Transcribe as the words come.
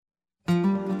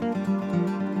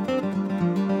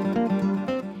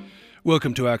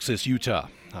Welcome to Access Utah.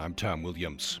 I'm Tom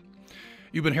Williams.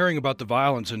 You've been hearing about the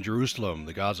violence in Jerusalem,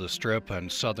 the Gaza Strip, and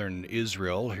southern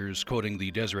Israel. Here's quoting the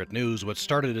Deseret News. What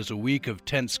started as a week of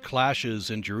tense clashes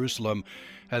in Jerusalem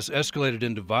has escalated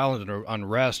into violent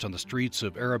unrest on the streets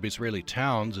of Arab-Israeli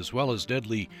towns, as well as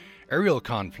deadly aerial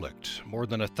conflict. More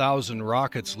than 1,000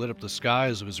 rockets lit up the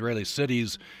skies of Israeli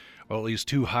cities, while at least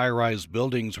 2 high-rise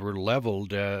buildings were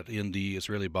leveled in the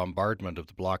Israeli bombardment of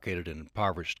the blockaded and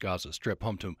impoverished Gaza Strip,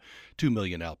 home to 2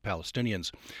 million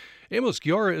Palestinians. Amos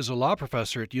Guiora is a law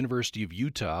professor at the University of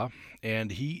Utah,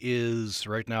 and he is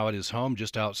right now at his home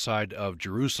just outside of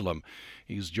Jerusalem.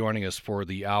 He's joining us for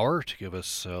the hour to give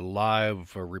us a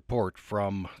live report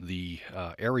from the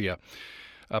area.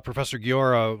 Professor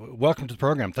Guiora, welcome to the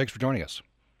program. Thanks for joining us.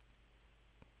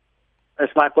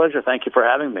 It's my pleasure. Thank you for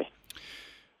having me.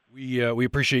 We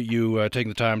appreciate you taking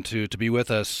the time to be with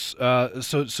us.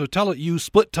 So tell it, you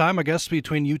split time, I guess,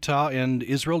 between Utah and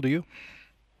Israel, do you?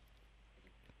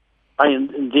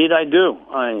 Indeed, I do.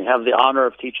 I have the honor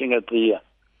of teaching at the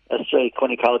SJ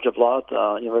County College of Law at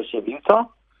the University of Utah,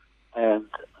 and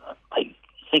I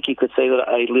think you could say that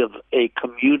I live a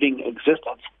commuting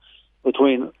existence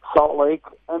between Salt Lake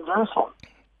and Jerusalem.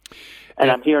 And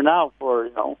I'm here now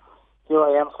here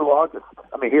I am through August.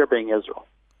 Here being Israel.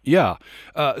 Yeah.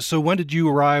 So when did you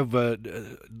arrive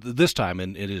this time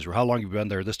in Israel? How long have you been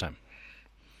there this time?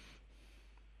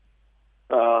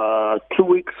 2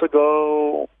 weeks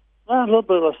ago. A little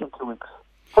bit less than 2 weeks.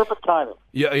 Perfect timing.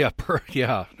 Yeah.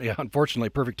 Unfortunately,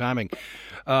 perfect timing.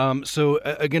 So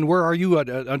again, where are you? I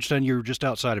understand you're just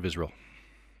outside of Israel,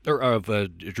 or of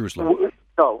Jerusalem.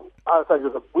 No, outside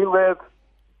Jerusalem. We live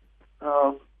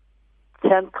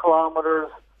 10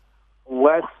 kilometers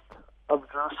west of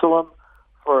Jerusalem.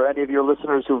 For any of your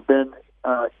listeners who've been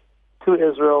to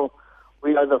Israel,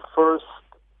 we are the first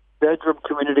bedroom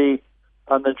community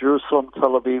on the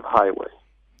Jerusalem-Tel Aviv highway.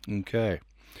 Okay.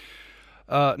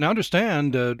 Now, I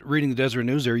understand, reading the Deseret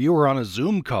News there, you were on a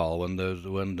Zoom call when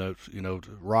the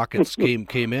rockets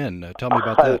came in. Tell me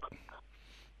about that.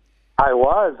 I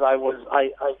was. I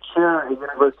chair a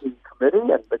university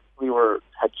committee, and we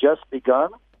had just begun.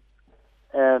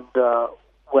 And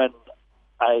when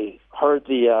I heard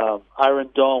the Iron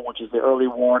Dome, which is the early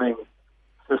warning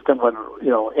system when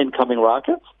incoming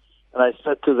rockets, and I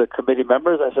said to the committee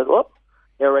members, I said, "Whoop,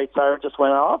 air raid siren just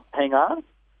went off. Hang on."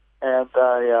 And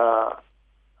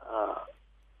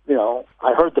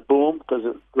I heard the boom because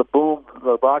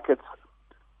the rockets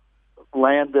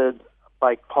landed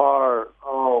by car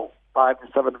 5 to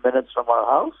 7 minutes from our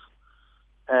house,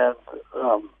 and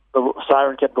the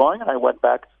siren kept going, and I went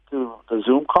back to the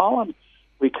Zoom call, and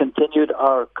we continued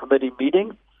our committee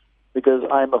meeting because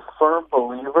I'm a firm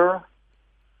believer,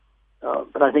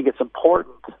 and I think it's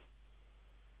important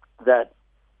that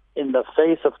in the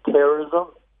face of terrorism,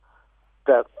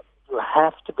 that you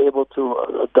have to be able to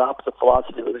adopt the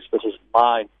philosophy, which is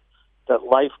mine, that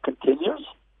life continues.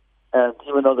 And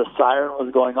even though the siren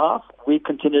was going off, we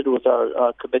continued with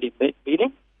our committee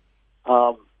meeting.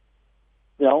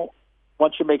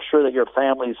 Once you make sure that your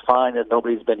family's fine and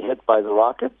nobody's been hit by the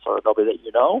rockets or nobody that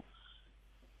you know,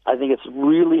 I think it's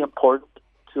really important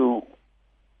to,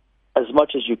 as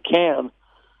much as you can,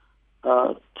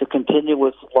 to continue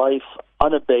with life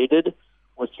unabated,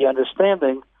 with the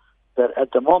understanding that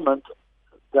at the moment,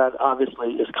 that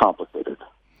obviously is complicated.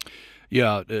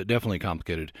 Yeah, definitely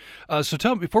complicated. So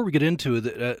tell me, before we get into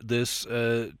this,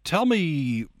 tell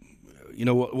me,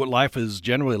 what life is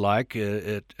generally like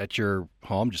at your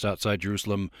home just outside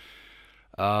Jerusalem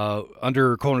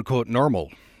under quote-unquote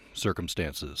normal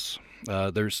circumstances. I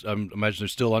imagine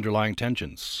there's still underlying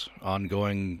tensions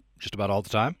ongoing just about all the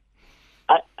time?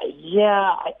 I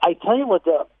tell you what,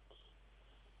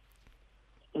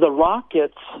 the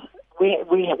rockets,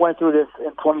 we went through this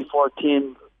in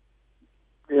 2014,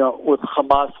 with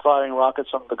Hamas firing rockets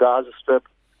from the Gaza Strip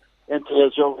into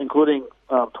Israel, including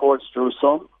towards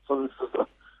Jerusalem. So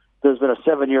there's been a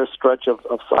 7-year stretch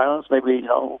of silence, maybe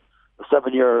a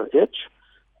 7-year itch.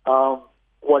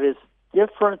 What is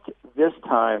different this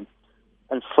time,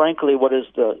 and frankly, what is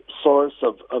the source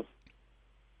of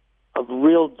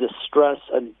real distress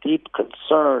and deep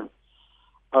concern,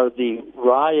 are the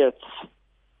riots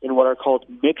in what are called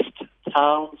mixed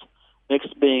towns,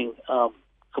 mixed being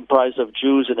comprised of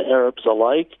Jews and Arabs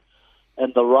alike,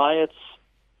 and the riots,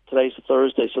 today's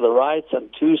Thursday, so the riots on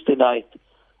Tuesday night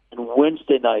and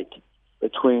Wednesday night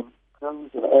between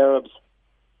Jews and Arabs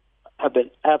have been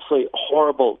absolutely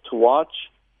horrible to watch.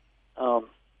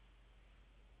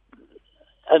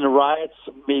 And riots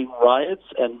being riots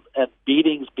and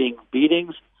beatings being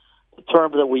beatings. The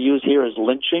term that we use here is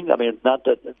lynching. Not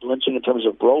that lynching in terms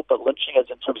of rope, but lynching as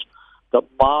in terms of the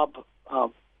mob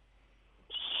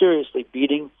seriously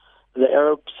beating the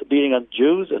Arabs, beating on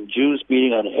Jews, and Jews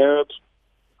beating on Arabs.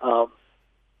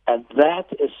 And that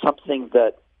is something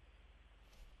that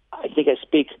I think I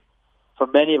speak for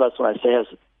many of us when I say has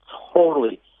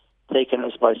totally taken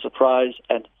us by surprise.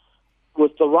 And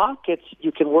with the rockets,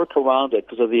 you can work around it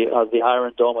because of the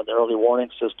Iron Dome and the early warning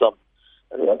system.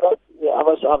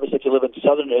 Obviously, if you live in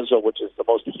southern Israel, which is the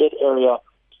most hit area,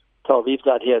 Tel Aviv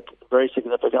got hit very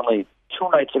significantly 2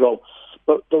 nights ago.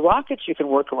 But the rockets you can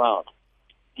work around.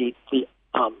 The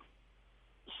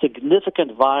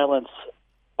significant violence,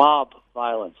 mob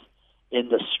violence in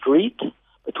the street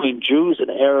between Jews and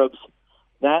Arabs,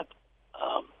 that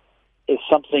is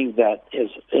something that is,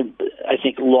 I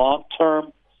think,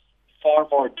 long-term, far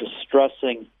more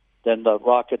distressing than the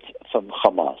rockets from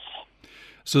Hamas.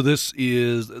 So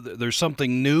there's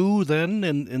something new then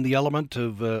in the element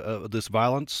of this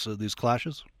violence, these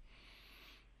clashes?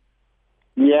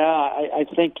 Yeah, I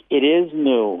think it is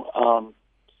new.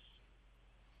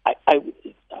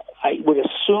 I would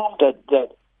assume that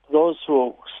those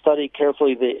who study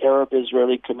carefully the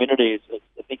Arab-Israeli communities,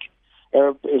 I think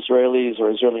Arab Israelis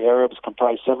or Israeli Arabs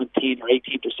comprise 17 or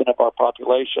 18% of our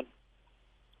population,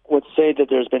 would say that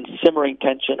there's been simmering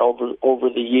tension over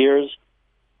the years.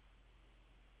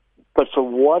 But for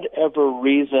whatever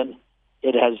reason,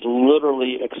 it has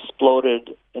literally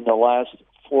exploded in the last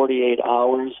 48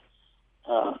 hours.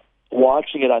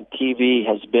 Watching it on TV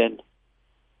has been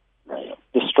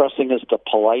distressing is the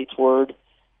polite word,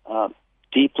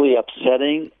 deeply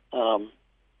upsetting.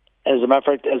 As a matter of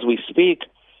fact, as we speak,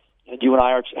 and you and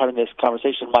I are having this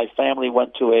conversation, my family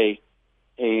went to a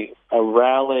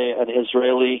rally,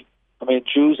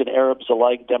 Jews and Arabs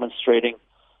alike demonstrating,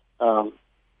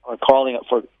 or calling it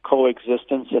for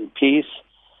coexistence and peace.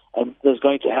 And there's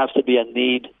going to have to be a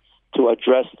need to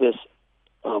address this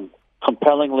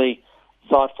compellingly,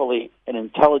 thoughtfully, and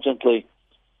intelligently.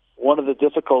 One of the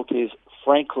difficulties,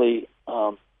 frankly,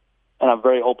 and I'm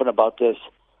very open about this,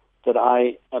 that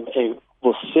I am a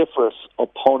vociferous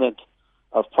opponent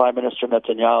of Prime Minister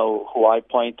Netanyahu, who I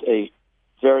point a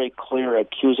very clear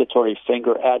accusatory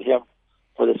finger at him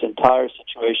for this entire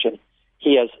situation.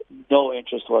 He has no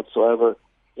interest whatsoever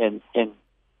in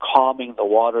calming the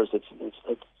waters. It's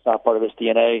not part of his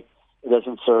DNA. It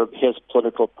doesn't serve his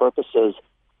political purposes.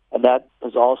 And that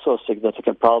is also a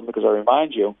significant problem because I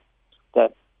remind you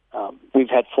that we've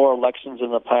had 4 elections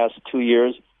in the past 2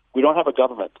 years. We don't have a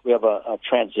government. We have a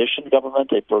transition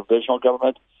government, a provisional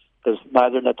government, because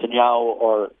neither Netanyahu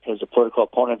or his political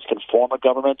opponents can form a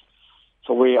government.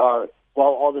 So we are, while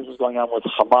all this is going on with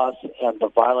Hamas and the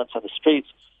violence on the streets,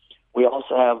 we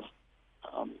also have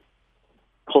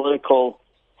political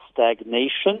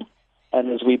stagnation.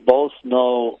 And as we both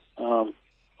know,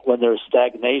 when there's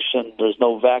stagnation, there's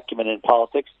no vacuum in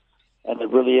politics. And it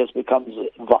really becomes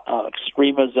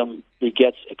extremism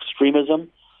begets extremism.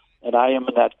 And I am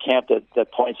in that camp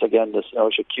that points again,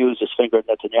 accuse this finger at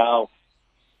Netanyahu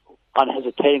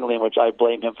unhesitatingly, in which I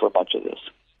blame him for much of this.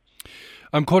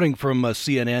 I'm quoting from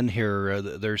CNN here.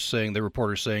 The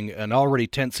reporter's saying, an already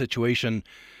tense situation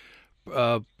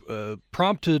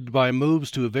prompted by moves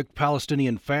to evict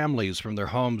Palestinian families from their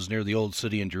homes near the old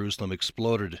city in Jerusalem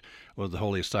exploded, one of the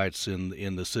holiest sites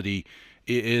in the city.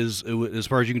 Is, as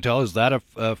far as you can tell, is that a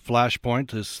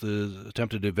flashpoint, this the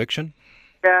attempted eviction?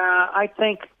 Yeah, I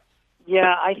think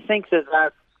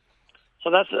that. So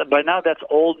that's by now that's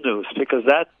old news because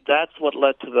that's what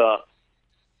led to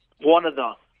one of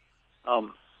the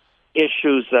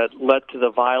issues that led to the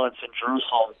violence in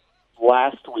Jerusalem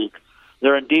last week.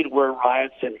 There indeed were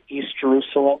riots in East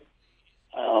Jerusalem.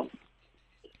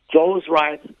 Those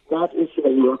riots, that issue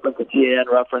that you referenced, the CNN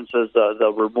references,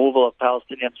 the removal of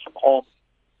Palestinians from home,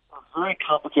 a very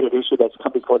complicated issue that's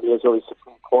come before the Israeli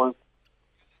Supreme Court.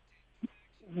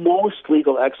 Most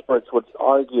legal experts would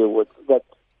argue that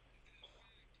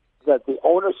the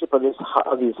ownership of these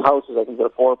houses, I think there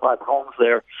are 4 or 5 homes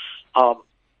there,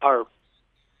 are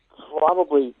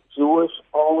probably Jewish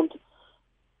owned,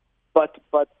 but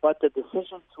the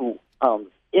decision to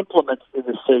implement the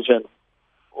decision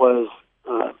was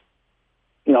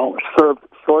served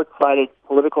short-sighted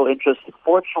political interest.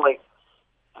 Fortunately,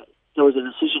 there was a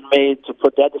decision made to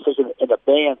put that decision in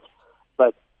abeyance,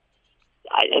 but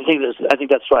I think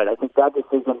that's right. I think that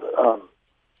decision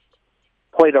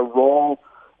played a role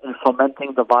in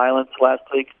fomenting the violence last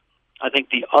week. I think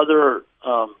the other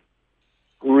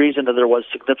reason that there was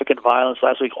significant violence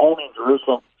last week, only in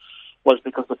Jerusalem, was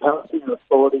because the Palestinian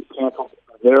Authority canceled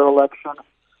their election.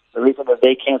 The reason that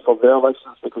they canceled their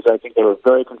elections is because I think they were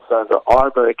very concerned, or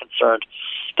are very concerned,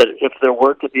 that if there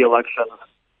were to be elections,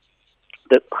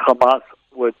 that Hamas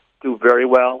would do very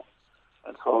well.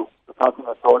 And so the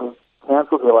Palestinian Authority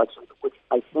canceled the election, which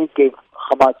I think gave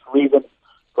Hamas reason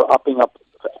for upping the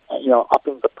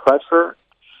pressure.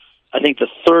 I think the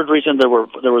third reason there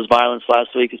was violence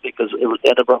last week is because it was the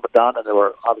end of Ramadan, and there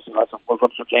were obviously lots of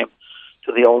Muslims who came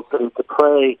to the old city to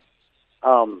pray.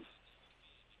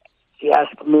 He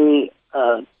asked me,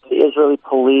 the Israeli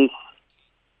police,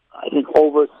 I think,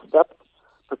 overstepped,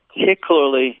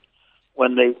 particularly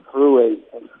when they threw a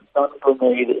stun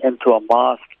grenade into a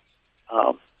mosque.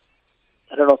 I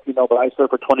don't know if you know, but I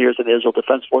served for 20 years in the Israel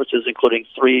Defense Forces, including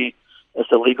 3 as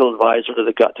the legal advisor to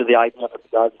the IDF of the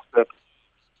Gaza Strip.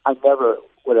 I never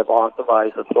would have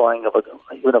authorized the throwing of a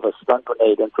stun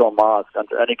grenade into a mosque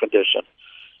under any condition.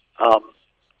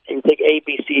 You take A,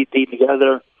 B, C, D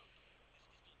together,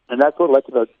 and that's what led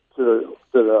to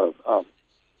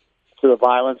the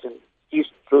violence in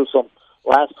East Jerusalem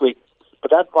last week.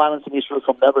 But that violence in East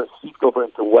Jerusalem never seeped over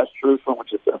into West Jerusalem,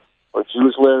 which is where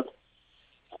Jews live.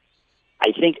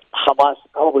 I think Hamas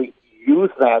probably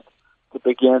used that to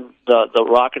begin the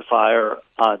rocket fire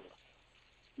on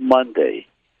Monday.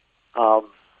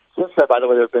 Since then, by the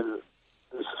way, there's been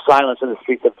silence in the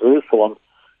streets of Jerusalem.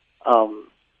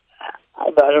 I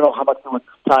don't know how much you would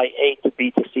tie A to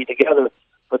B to C together,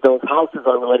 but those houses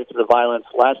are related to the violence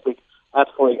last week,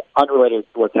 absolutely unrelated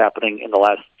to what's happening in the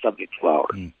last 72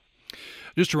 hours. Mm.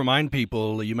 Just to remind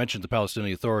people, you mentioned the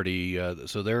Palestinian Authority,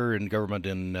 so they're in government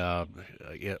in the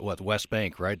West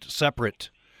Bank, right? Separate.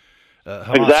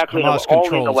 Hamas, Exactly. Hamas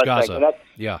controls Gaza. And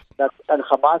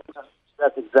Hamas,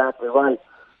 that's exactly right.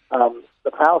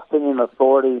 The Palestinian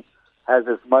Authority has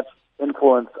as much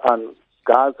influence on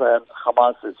Gaza and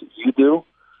Hamas as you do.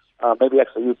 Maybe you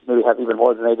have even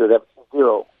more than they do. They have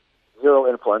zero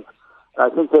influence. And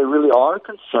I think they really are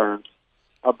concerned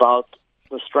about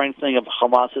the strengthening of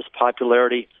Hamas's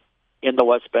popularity in the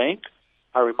West Bank.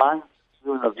 I remind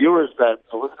you and the viewers that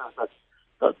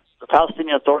the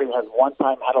Palestinian Authority has one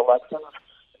time had elections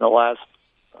in the last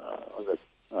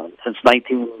since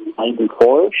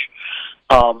 1994ish,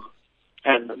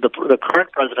 and the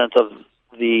current president of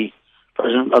the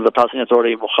Palestinian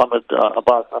Authority, Mohammed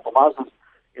Abbas Abu Mazen,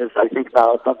 is, I think,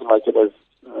 now something like it is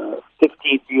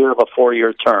 15th year of a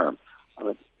 4-year term. I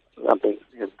mean, something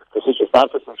facetious,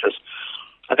 not facetious.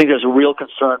 I think there's a real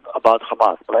concern about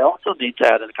Hamas. But I also need to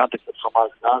add, in the context of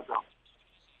Hamas Gaza,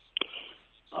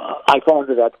 I fall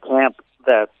into that camp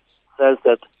that says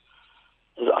that,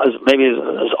 maybe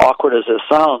as awkward as it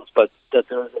sounds, but that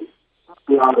there is a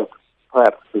symbiotic,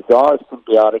 perhaps bizarre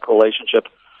symbiotic relationship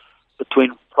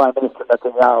between Prime Minister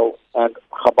Netanyahu and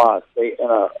Hamas. They, in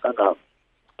a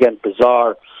again,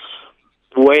 bizarre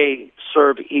way,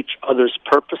 serve each other's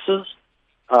purposes.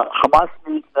 Hamas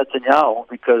needs Netanyahu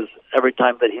because every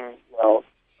time that he,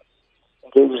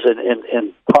 engages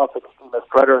in tough extremist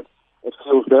rhetoric, it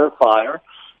fuels their fire.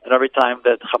 And every time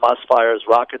that Hamas fires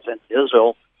rockets into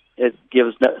Israel, it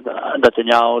gives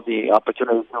Netanyahu the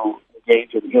opportunity to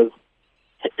engage in his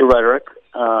rhetoric.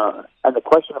 And the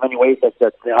question, in many ways, that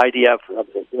the IDF,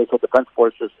 the Israel Defense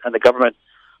Forces, and the government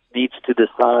needs to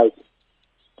decide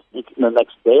in the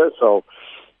next day or so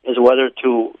is whether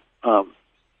to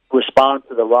respond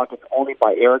to the rockets only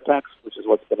by air attacks, which is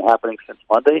what's been happening since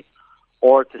Monday,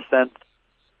 or to send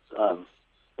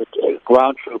the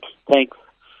ground troops, tanks,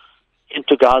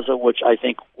 into Gaza, which I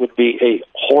think would be a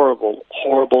horrible,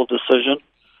 horrible decision.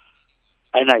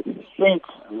 And I think,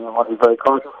 I want to be very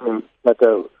cautious, that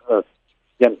the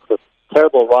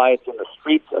terrible riots in the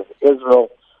streets of Israel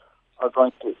are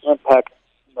going to impact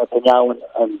Netanyahu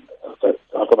and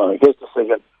his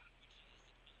decision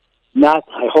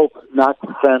I hope not to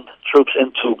send troops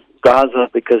into Gaza,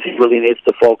 because he really needs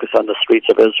to focus on the streets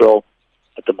of Israel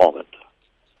at the moment.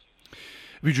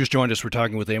 If you just joined us, we're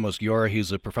talking with Amos Guiora.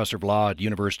 He's a professor of law at the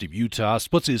University of Utah.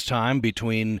 Splits his time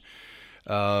between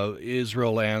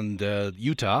Israel and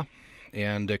Utah,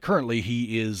 and currently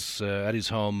he is at his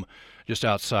home just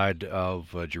outside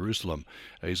of Jerusalem.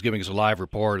 He's giving us a live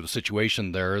report of the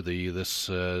situation there, this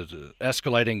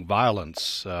escalating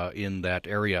violence in that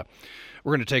area.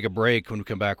 We're going to take a break. When we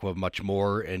come back, we'll have much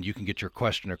more, and you can get your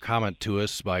question or comment to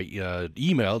us by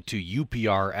email to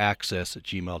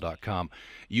upraccess@gmail.com,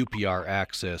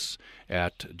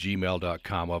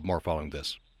 upraccess@gmail.com. We'll have more following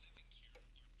this.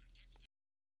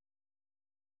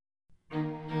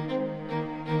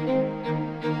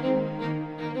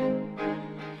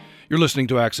 You're listening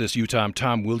to Access Utah. I'm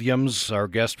Tom Williams. Our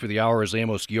guest for the hour is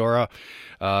Amos Guiora.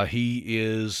 He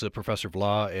is a professor of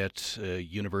law at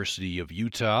University of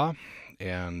Utah,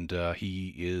 and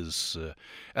he is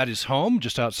at his home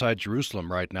just outside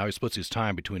Jerusalem right now. He splits his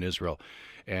time between Israel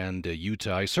and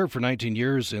Utah. He served for 19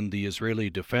 years in the Israeli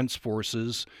Defense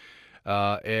Forces.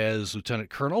 as lieutenant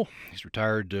colonel. He's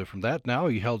retired from that now.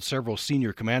 He held several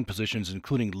senior command positions,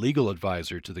 including legal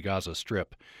advisor to the Gaza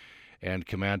Strip and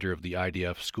commander of the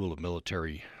IDF School of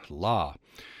Military Law.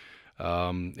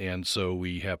 And so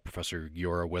we have Professor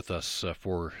Guiora with us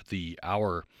for the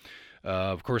hour.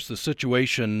 Of course, the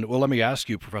situation, well, let me ask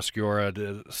you, Professor Guiora,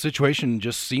 the situation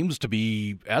just seems to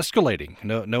be escalating.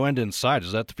 No end in sight.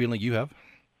 Is that the feeling you have?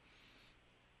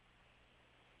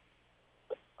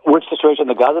 Which situation?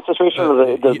 The Gaza situation or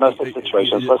the domestic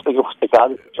situation? Let's begin with the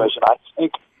Gaza situation.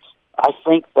 I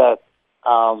think that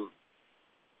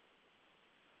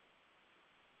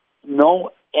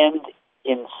no end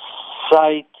in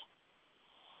sight.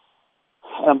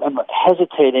 I'm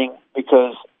hesitating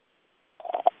because,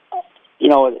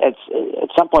 at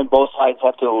some point both sides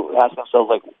have to ask themselves,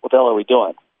 like, what the hell are we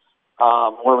doing?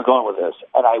 Where are we going with this?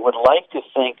 And I would like to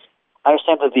think, I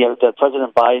understand that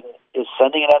President Biden is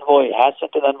sending an envoy, has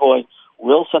sent an envoy,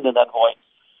 will send an envoy.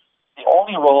 The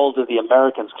only role that the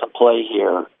Americans can play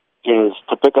here is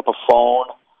to pick up a phone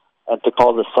and to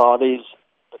call the Saudis,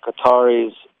 the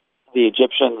Qataris, the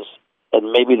Egyptians,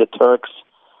 and maybe the Turks.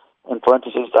 In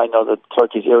parentheses, I know that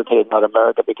Turkey's irritated, not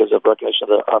America, because of recognition of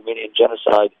the Armenian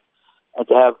genocide, and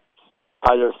to have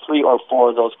either 3 or 4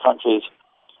 of those countries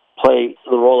play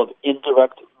the role of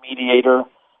indirect mediator,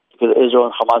 because Israel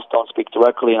and Hamas don't speak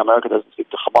directly, and America doesn't speak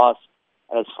to Hamas,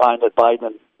 and it's fine that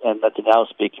Biden and Netanyahu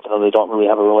speak, even though they don't really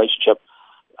have a relationship.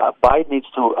 Biden needs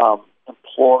to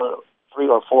implore 3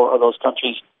 or 4 of those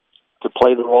countries to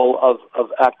play the role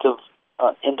of active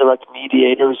indirect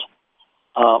mediators.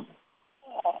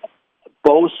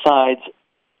 Both sides,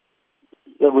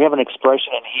 we have an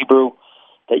expression in Hebrew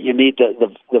that you need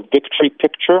the victory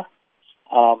picture.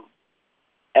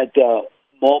 At the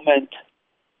moment,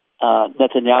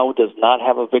 Netanyahu does not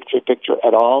have a victory picture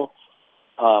at all.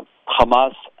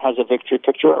 Hamas has a victory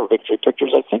picture, or victory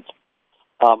pictures, I think.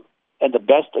 And the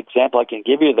best example I can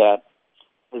give you that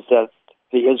is that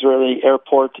the Israeli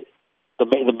airport, the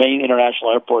main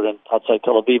international airport outside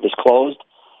Tel Aviv, is closed,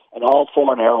 and all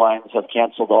foreign airlines have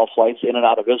canceled all flights in and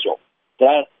out of Israel.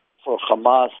 That, for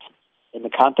Hamas, in the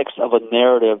context of a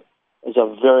narrative, is a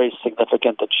very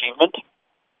significant achievement.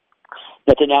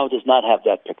 Netanyahu does not have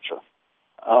that picture.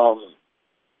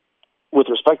 With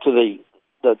respect to the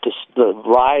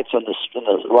riots in the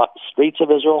streets of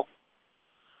Israel,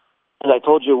 as I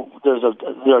told you,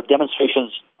 there are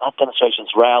demonstrations, not demonstrations,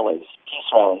 rallies,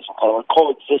 peace rallies, or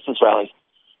coexistence rallies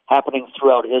happening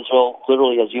throughout Israel,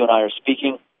 literally as you and I are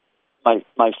speaking.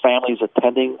 My family's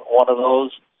attending one of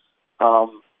those.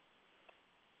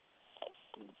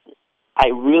 I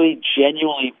really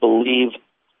genuinely believe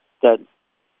that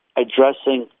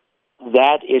addressing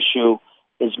that issue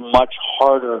is much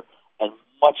harder and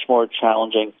much more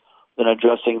challenging than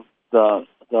addressing the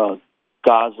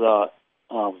Gaza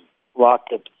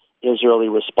rocket Israeli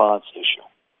response issue.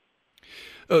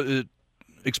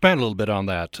 Expand a little bit on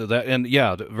that.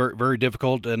 Very, very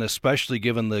difficult, and especially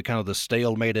given the kind of the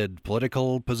stalemated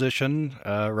political position,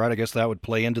 right? I guess that would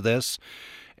play into this,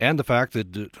 and the fact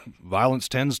that violence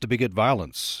tends to beget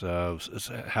violence.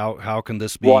 How can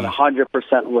this be 100%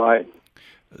 right?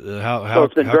 How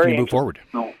can you move forward?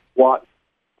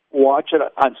 Watch it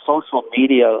on social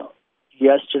media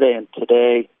yesterday and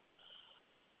today.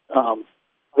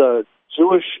 The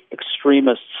Jewish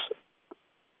extremists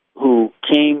who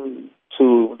came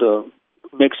to the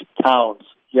mixed towns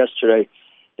yesterday,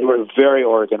 they were very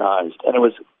organized, and it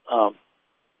was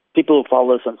people who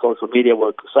follow us on social media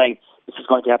were saying, "This is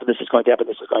going to happen. This is going to happen.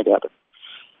 This is going to happen."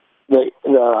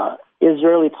 The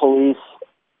Israeli police,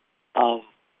 of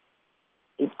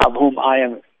whom I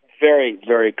am very,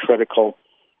 very critical,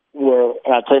 and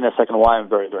I'll tell you in a second why I'm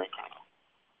very, very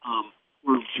critical,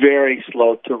 were very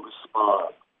slow to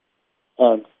respond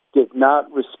and did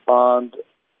not respond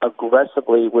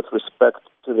aggressively with respect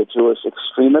to the Jewish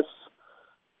extremists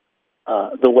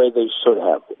the way they should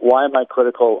have. Why am I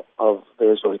critical of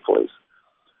the Israeli police?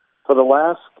 For the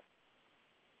last,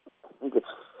 I think it's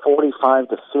 45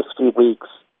 to 50 weeks,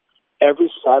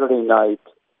 every Saturday night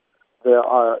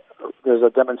there's a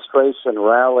demonstration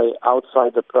rally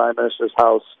outside the Prime Minister's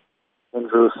house in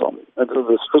Jerusalem. And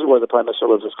the street where the Prime Minister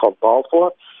lives is called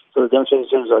Balfour, so the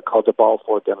demonstrations are called the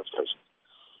Balfour demonstrations.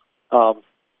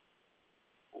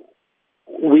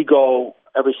 We go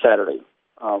every Saturday,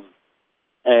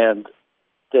 and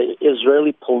the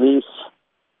Israeli police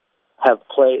have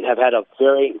had a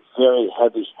very, very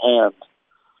heavy hand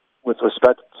with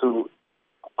respect to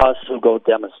us who go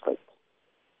demonstrate.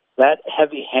 That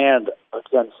heavy hand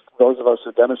against those of us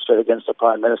who demonstrate against the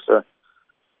Prime Minister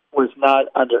was not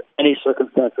under any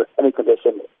circumstance or any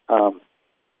condition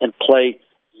in play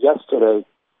yesterday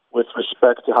with respect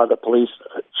respect to how the police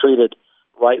treated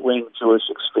right-wing Jewish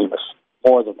extremists.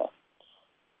 More than that.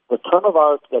 The term of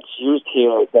art that's used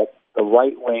here that the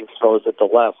right wing throws at the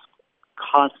left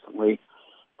constantly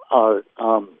are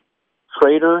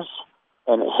traitors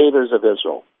and haters of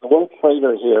Israel. The word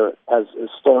traitor here has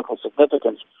historical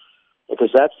significance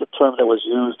because that's the term that was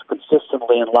used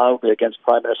consistently and loudly against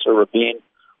Prime Minister Rabin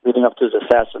leading up to his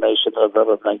assassination in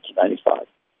November of 1995.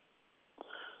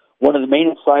 One of the main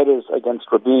inciters against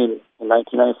Rabin in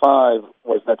 1995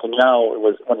 was Netanyahu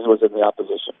when he was in the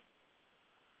opposition.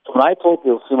 So when I told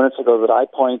you a few minutes ago that I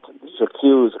point this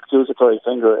accusatory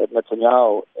finger at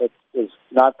Netanyahu, it is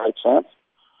not by chance.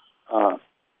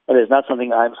 It is not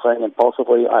something I'm saying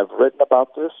impulsively. I've written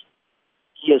about this.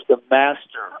 He is the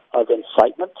master of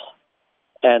incitement,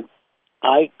 and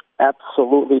I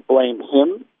absolutely blame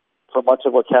him for much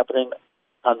of what's happening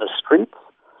on the streets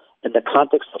in the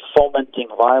context of fomenting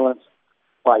violence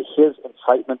by his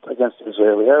incitement against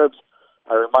Israeli Arabs.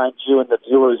 I remind you and the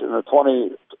viewers in the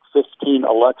 2015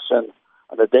 election,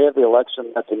 on the day of the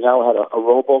election, Netanyahu had a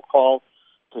robocall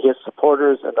to his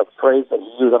supporters, and the phrase that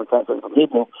he used on the translation from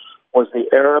Hebrew was the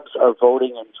Arabs are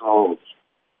voting in droves.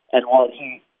 And while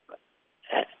he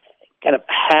kind of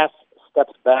half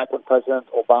steps back when President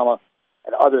Obama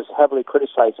and others heavily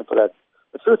criticized him for that,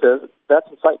 the truth is that's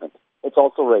incitement. It's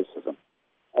also racism.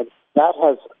 And that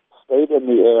has stayed in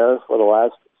the air for the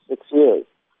last 6 years.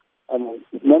 And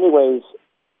in many ways,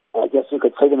 I guess you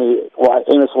could say to me,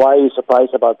 Amos, why are you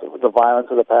surprised about the violence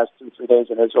of the past 2-3 days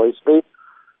in Israeli streets?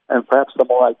 And perhaps the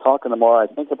more I talk and the more I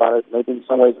think about it, maybe in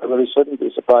some ways I really shouldn't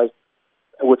be surprised,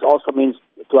 which also means,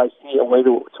 do I see a way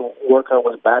to work our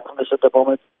way back from this at the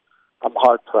moment? I'm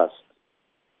hard-pressed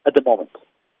at the moment.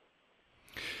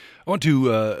 I want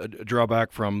to draw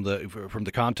back from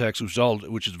the context,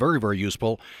 which is very, very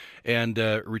useful, and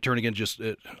return again, just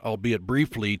albeit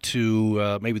briefly,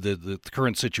 to maybe the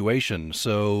current situation.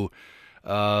 So,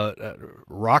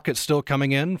 rockets still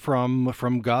coming in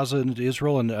from Gaza into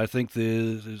Israel, and I think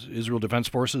the Israel Defense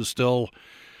Forces still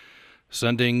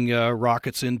sending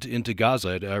rockets into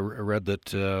Gaza. I read that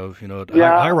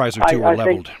high-rise or two were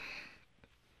leveled.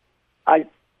 Right.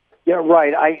 As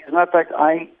a matter of fact,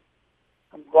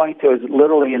 I'm going to,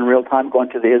 literally in real time, going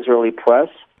to the Israeli press.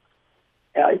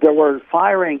 There were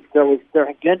firing. There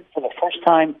again for the first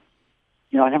time.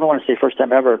 I never want to say first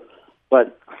time ever,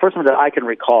 but first time that I can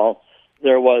recall,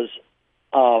 there was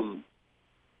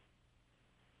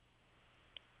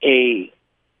a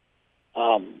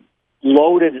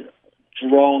loaded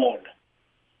drone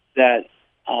that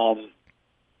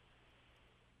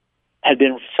had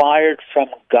been fired from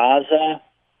Gaza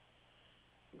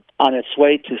on its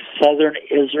way to southern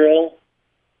Israel,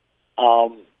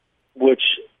 which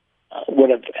would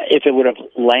have, if it would have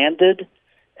landed,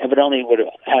 evidently would have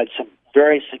had some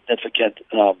very significant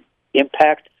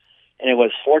impact. And it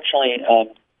was fortunately, I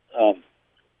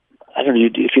don't know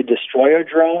if you destroy a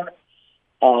drone,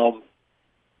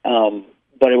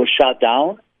 but it was shot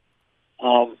down,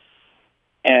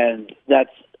 and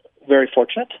that's very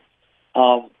fortunate.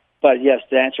 But yes,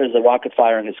 the answer is the rocket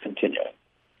firing is continuing.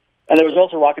 And there was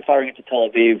also rocket firing into Tel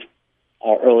Aviv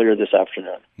earlier this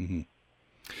afternoon. Mm-hmm.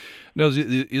 No,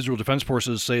 the Israel Defense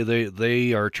Forces say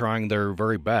they are trying their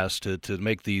very best to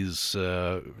make these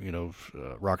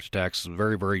rocket attacks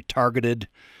very, very targeted.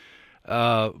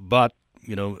 But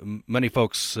many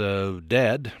folks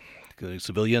dead,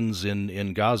 civilians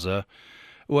in Gaza.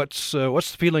 What's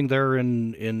the feeling there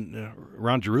in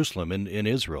around Jerusalem in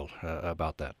Israel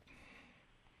about that?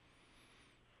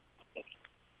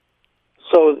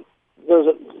 So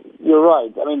you're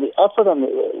right. I mean, the effort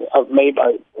made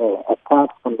by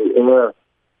attacks from the air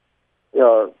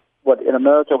are what in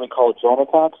America we call drone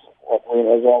attacks, what we in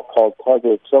Israel call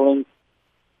targeted killing,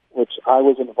 which I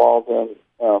was involved in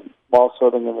while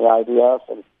serving in the IDF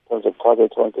in terms of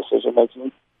targeted killing decision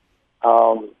making.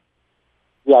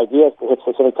 The idea is to hit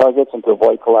specific targets and to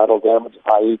avoid collateral damage,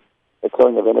 i.e., the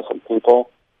killing of innocent people.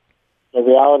 The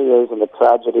reality is, and the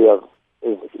tragedy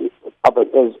is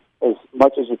as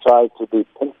much as you try to be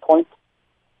pinpoint,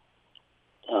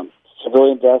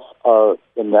 civilian deaths are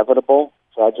inevitable,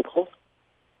 tragically.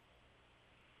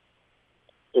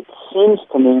 It seems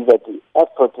to me that the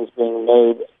effort is being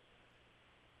made,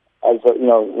 as we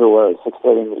were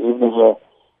 6:30 in the evening here,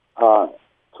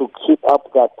 to keep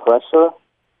up that pressure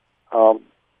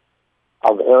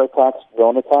of air attacks,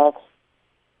 drone attacks.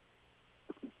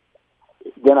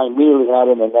 Then I immediately add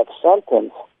in the next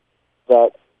sentence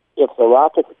that if the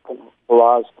rocket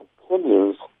barrage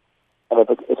continues, and if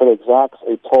it exacts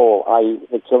a toll, i.e.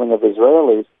 the killing of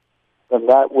Israelis, then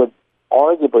that would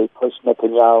arguably push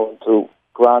Netanyahu into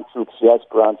ground troops yes,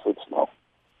 ground troops no.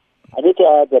 I need to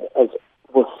add that as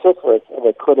vociferous of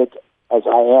a critic as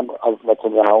I am of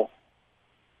Netanyahu,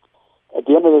 at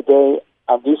the end of the day,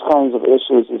 on these kinds of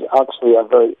issues, is actually a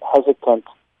very hesitant,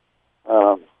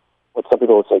 what some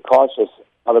people would say cautious,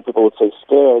 other people would say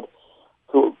scared,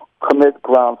 to commit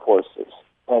ground forces.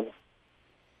 And,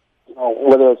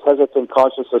 whether it's hesitant,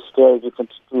 cautious, or scared, you can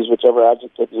use whichever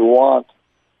adjective you want.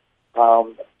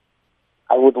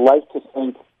 I would like to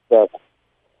think that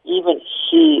even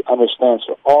he understands,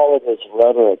 for all of his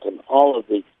rhetoric and all of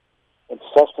the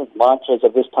incessant mantras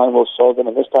of this time we'll show them,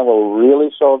 and this time we'll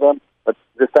really show them, but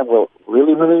this time we'll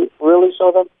really, really, really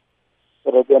show them,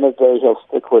 that at the end of the day he'll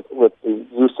stick with the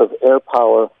use of air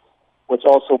power, which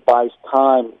also buys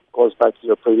time, goes back to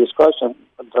your previous question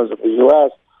in terms of the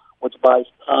U.S., which buys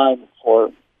time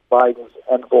for Biden's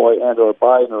envoy and or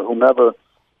Biden or whomever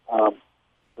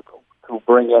to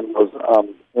bring in those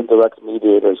indirect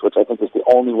mediators, which I think is the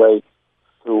only way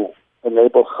to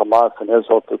enable Hamas and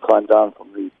Israel to climb down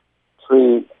from the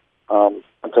tree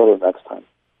until the next time.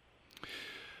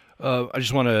 I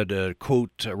just wanted to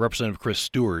quote Representative Chris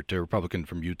Stewart, a Republican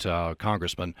from Utah,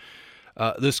 congressman.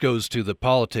 This goes to the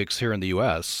politics here in the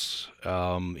U.S.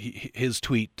 His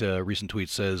recent tweet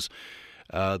says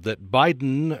that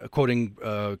Biden, quoting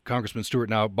Congressman Stewart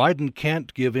now, Biden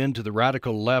can't give in to the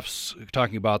radical left's,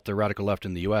 talking about the radical left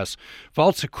in the U.S.,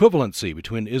 false equivalency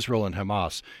between Israel and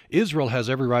Hamas. Israel has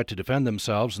every right to defend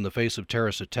themselves in the face of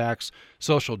terrorist attacks.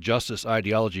 Social justice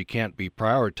ideology can't be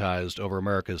prioritized over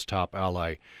America's top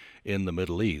ally in the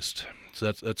Middle East.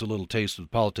 So that's a little taste of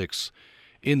politics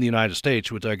in the United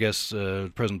States, which I guess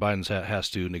President Biden has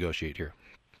to negotiate here.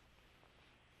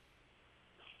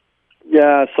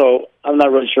 Yeah, so I'm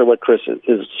not really sure what Chris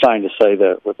is trying to say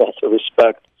there, with all due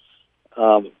respect.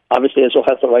 Obviously, Israel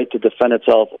has the right to defend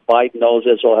itself. Biden knows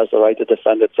Israel has the right to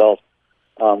defend itself.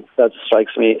 That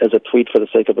strikes me as a tweet for the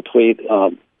sake of a tweet.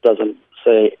 Doesn't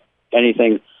say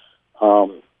anything.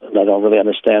 And I don't really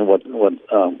understand what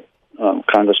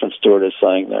Congressman Stewart is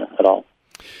saying there at all.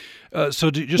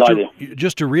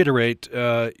 Just to reiterate,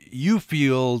 you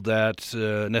feel that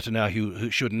Netanyahu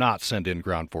should not send in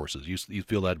ground forces. You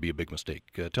feel that'd be a big mistake.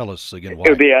 Tell us again why.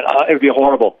 It would be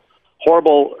horrible,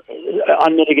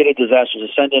 unmitigated disaster to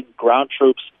send in ground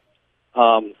troops.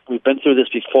 We've been through this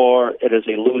before. It is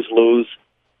a lose-lose.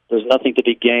 There's nothing to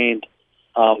be gained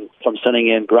from sending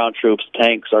in ground troops,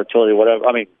 tanks, artillery, whatever.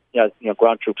 I mean,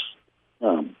 ground troops,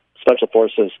 special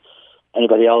forces,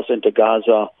 anybody else into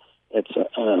Gaza. It's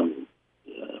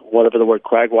whatever the word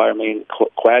quagmire means.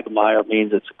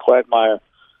 It's a quagmire.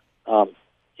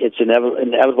 It's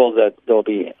inevitable that there will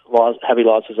be heavy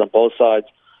losses on both sides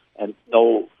and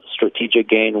no strategic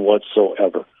gain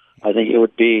whatsoever. I think it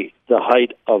would be the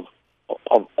height of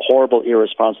horrible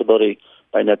irresponsibility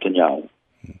by Netanyahu.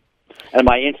 And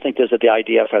my instinct is that the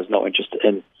IDF has no interest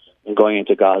in going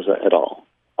into Gaza at all,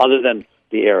 other than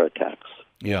the air attacks.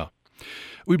 Yeah.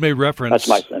 We made reference. That's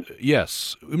my sense.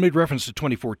 Yes, we made reference to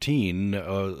 2014,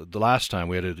 the last time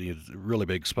we had a really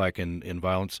big spike in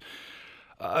violence.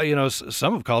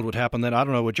 Some have called what happened then. I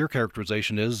don't know what your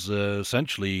characterization is.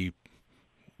 Essentially,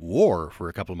 war for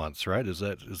a couple of months, right? Is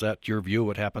that your view of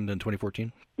what happened in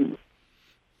 2014? Yeah,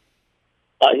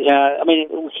 I mean,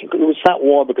 it was not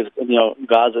war because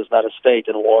Gaza is not a state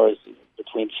and war is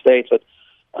between states, but.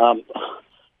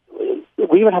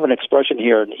 We even have an expression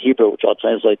here in Hebrew, which I'll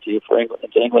translate to you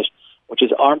into English, which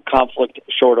is armed conflict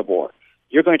short of war.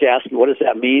 You're going to ask me, what does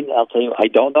that mean? I'll tell you, I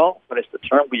don't know, but it's the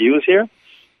term we use here.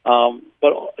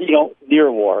 But,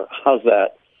 near war, how's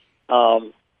that?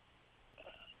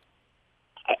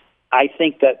 I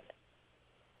think that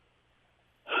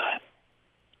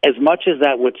as much as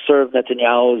that would serve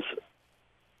Netanyahu's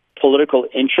political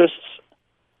interests,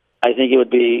 I think it would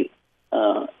be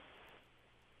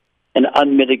an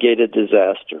unmitigated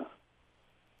disaster.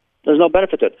 There's no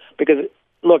benefit to it. Because,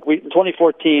 look, in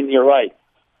 2014, you're right,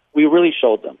 we really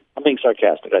showed them. I'm being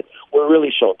sarcastic, right? We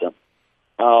really showed them.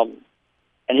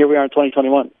 And here we are in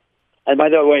 2021. And by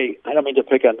the way, I don't mean to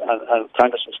pick on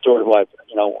Congressman Stewart, who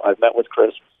I've met with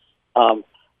Chris.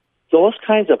 Those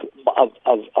kinds of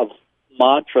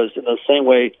mantras, in the same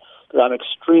way that I'm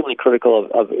extremely critical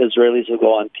of Israelis who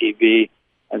go on TV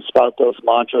and spout those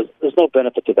mantras, there's no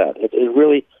benefit to that. It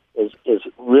really is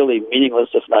really meaningless,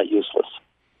 if not useless.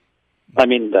 I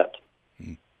mean that.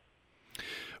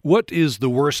 What is the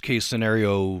worst case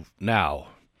scenario now,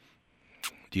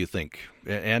 do you think?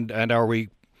 And are we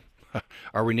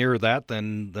nearer that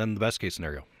than the best case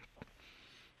scenario?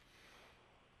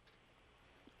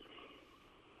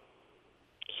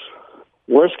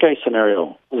 Worst case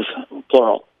scenario is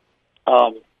plural.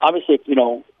 Obviously,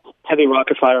 heavy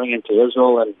rocket firing into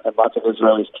Israel and lots of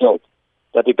Israelis killed.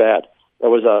 That'd be bad. There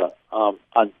was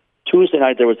on Tuesday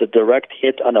night there was a direct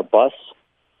hit on a bus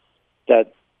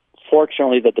that,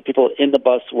 fortunately, that the people in the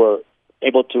bus were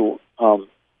able to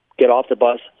get off the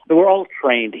bus. And we're all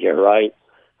trained here, right?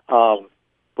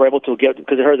 We're able to get,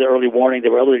 because they heard the early warning, they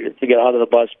were able to get out of the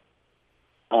bus.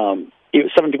 7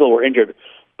 people were injured,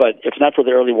 but if not for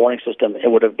the early warning system, it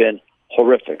would have been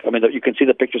horrific. I mean, you can see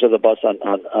the pictures of the bus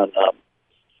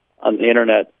on the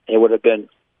internet. It would have been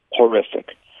horrific.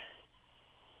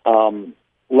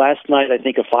 Last night, I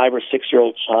think a 5 or 6 year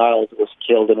old child was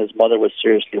killed and his mother was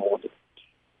seriously wounded.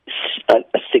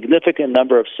 A significant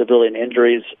number of civilian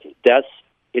injuries, deaths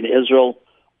in Israel,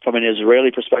 from an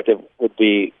Israeli perspective, would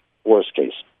be worst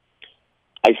case.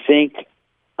 I think,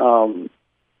 and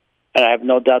I have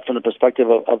no doubt from the perspective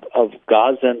of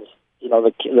Gazans,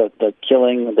 the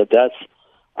killing, the deaths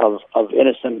of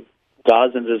innocent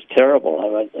Gazans is terrible.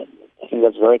 I think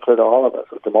that's very clear to all of us,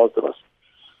 or to most of us.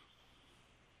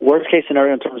 Worst case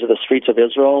scenario in terms of the streets of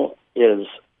Israel is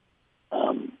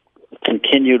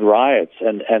continued riots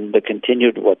and the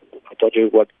continued, what I told you,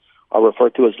 what are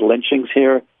referred to as lynchings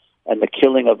here, and the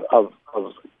killing of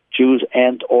Jews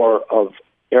and or of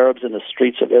Arabs in the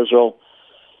streets of Israel.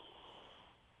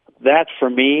 That, for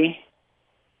me,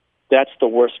 that's the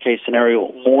worst case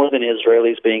scenario, more than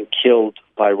Israelis being killed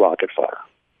by rocket fire.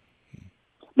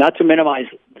 Not to minimize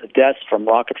the deaths from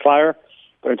rocket fire,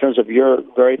 but in terms of your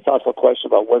very thoughtful question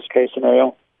about worst case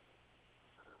scenario,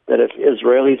 that if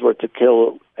Israelis were to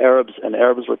kill Arabs and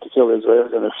Arabs were to kill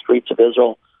Israelis in the streets of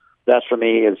Israel, that for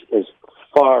me is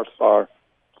far, far,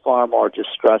 far more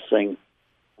distressing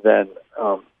than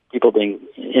people being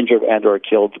injured and or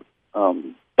killed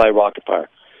by rocket fire.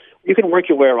 You can work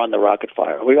your way around the rocket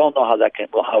fire. We all know how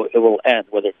it will end,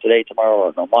 whether today, tomorrow, or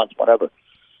in a month, whatever.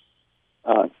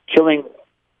 Killing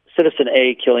citizen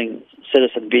A, killing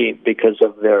citizen B because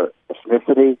of their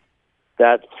ethnicity,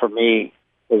 that for me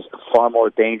is far more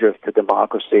dangerous to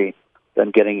democracy than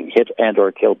getting hit and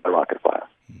or killed by rocket fire.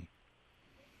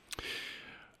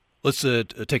 Let's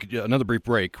take another brief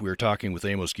break. We're talking with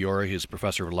Amos Guiora. He's a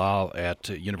professor of law at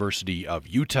University of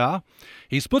Utah.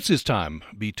 He splits his time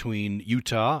between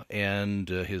Utah and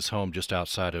his home just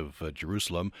outside of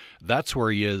Jerusalem. That's where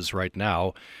he is right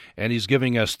now, and he's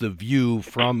giving us the view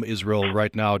from Israel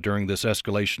right now during this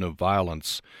escalation of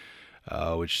violence,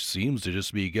 which seems to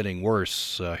just be getting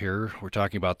worse here. We're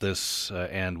talking about this,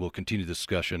 and we'll continue the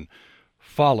discussion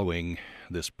following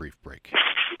this brief break.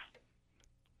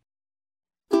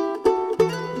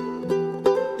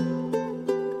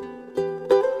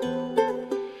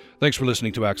 Thanks for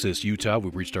listening to Access Utah.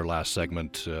 We've reached our last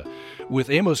segment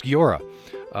with Amos Guiora.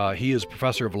 He is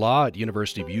professor of law at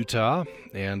University of Utah,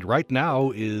 and right now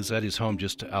is at his home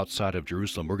just outside of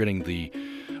Jerusalem. We're getting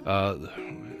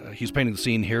he's painting the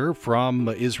scene here from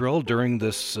Israel during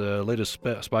this latest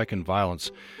spike in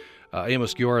violence.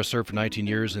 Amos Guiora served for 19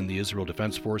 years in the Israel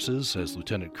Defense Forces as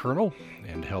lieutenant colonel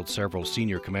and held several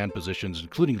senior command positions,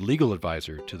 including legal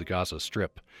advisor to the Gaza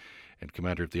Strip and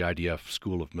commander of the IDF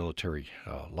School of Military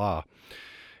Law,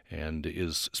 and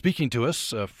is speaking to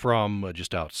us from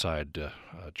just outside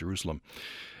Jerusalem.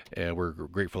 And we're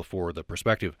grateful for the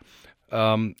perspective.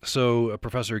 So,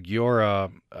 Professor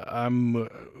Guiora, I'm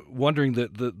wondering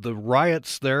that the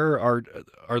riots there,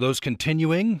 are those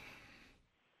continuing?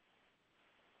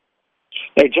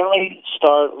 They generally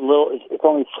start it's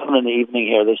only 7 in the evening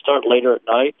here. They start later at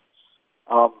night.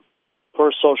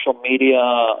 Per social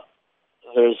media,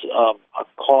 there's a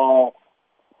call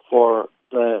for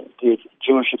the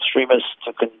Jewish extremists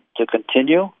to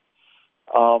continue.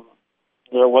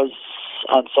 There was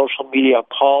on social media a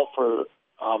call for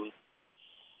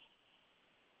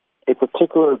a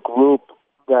particular group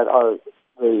that are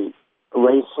the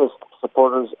racist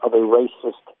supporters of a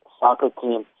racist soccer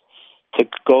team to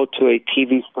go to a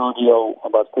TV studio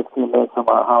about 15 minutes from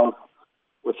our house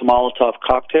with Molotov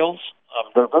cocktails.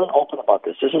 They're very open about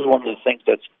this. This is one of the things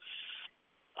that's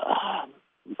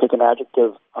pick an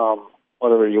adjective,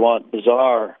 whatever you want,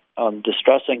 bizarre,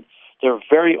 distressing. They're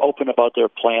very open about their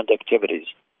planned activities.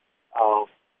 And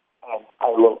I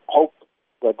will hope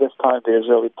that this time the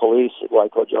Israeli police,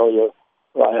 like what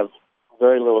I have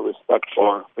very little respect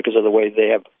for because of the way they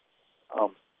have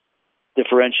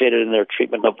differentiated in their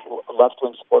treatment of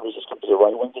left-wing supporters as compared to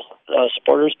right-wing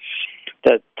supporters,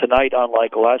 that tonight,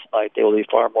 unlike last night, they will be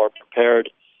far more prepared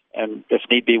and, if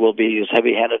need be, will be as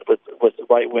heavy-handed with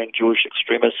right-wing Jewish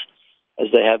extremists as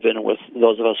they have been with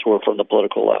those of us who are from the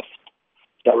political left.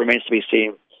 That remains to be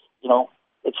seen.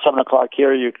 It's 7 o'clock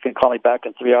here. You can call me back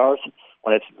in 3 hours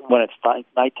when it's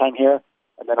nighttime here,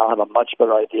 and then I'll have a much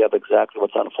better idea of exactly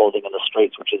what's unfolding in the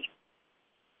streets, which is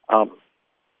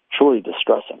truly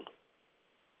distressing.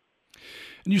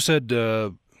 And you said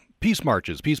peace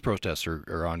marches, peace protests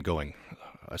are ongoing.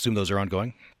 I assume those are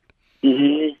ongoing?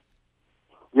 Mm-hmm.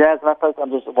 Yeah, as a matter of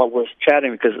fact, we're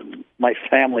chatting because my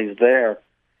family's there.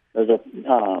 There's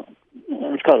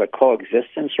it's called a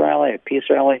coexistence rally, a peace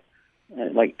rally,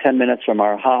 like 10 minutes from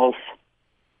our house.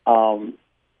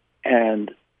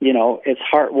 And, it's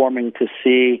heartwarming to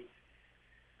see,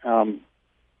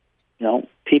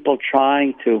 people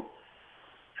trying to,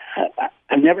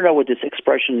 I never know what this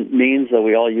expression means, though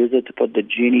we all use it to put the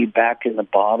genie back in the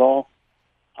bottle.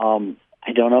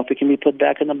 I don't know if it can be put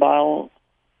back in the bottle,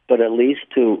 but at least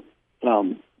to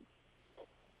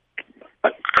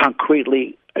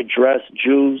concretely address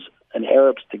Jews and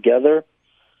Arabs together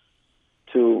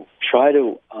to try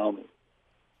to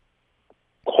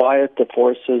quiet the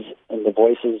forces and the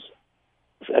voices.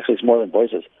 Actually, it's more than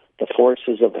voices. The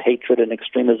forces of hatred and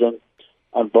extremism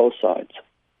on both sides,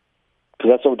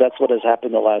 because that's what has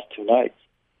happened the last two nights.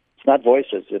 It's not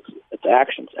voices; it's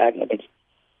actions.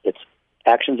 It's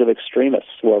actions of extremists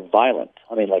who are violent.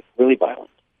 Like really violent.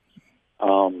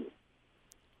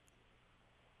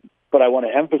 But I want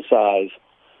to emphasize,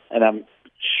 and I'm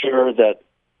sure that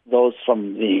those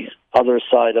from the other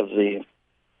side of the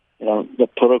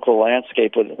political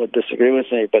landscape would disagree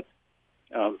with me, but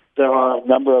there are a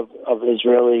number of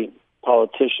Israeli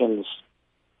politicians,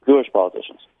 Jewish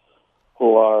politicians,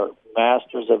 who are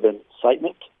masters of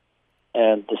incitement.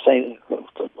 And the same,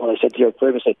 when I said to you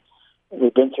previously,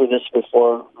 we've been through this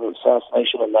before, the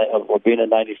assassination of Rabin in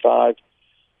 95,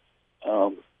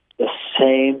 the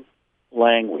same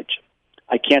language.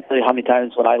 I can't tell you how many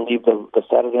times when I leave the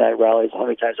Saturday night rallies, how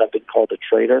many times I've been called a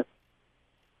traitor,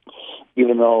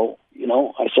 even though,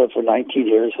 I served for 19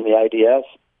 years in the IDF.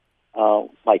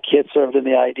 My kids served in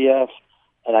the IDF,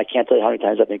 and I can't tell you how many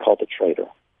times I've been called a traitor.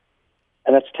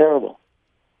 And that's terrible.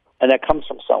 And that comes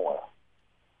from somewhere.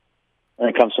 And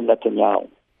it comes from Netanyahu,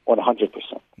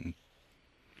 100%.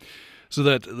 So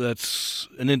that's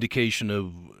an indication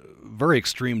of very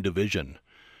extreme division.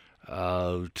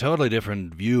 Totally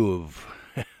different view of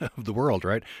of the world,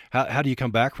 right? How do you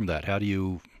come back from that? How do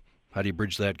you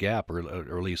bridge that gap, or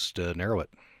at least narrow it?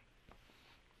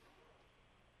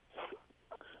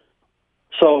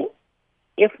 So,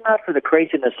 if not for the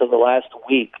craziness of the last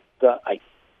week,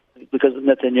 because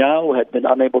Netanyahu had been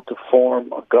unable to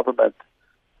form a government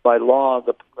by law,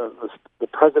 the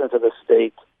president of the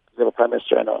state, the prime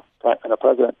minister and a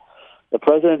president, the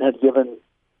president had given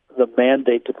the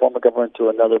mandate to form a government to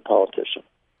another politician.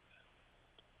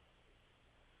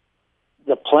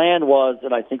 The plan was,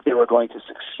 and I think they were going to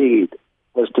succeed,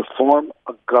 was to form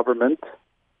a government,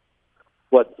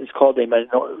 what is called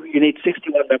you need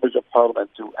 61 members of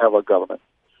parliament to have a government.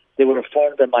 They would have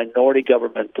formed a minority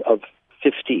government of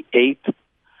 58,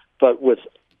 but with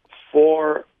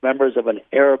 4 members of an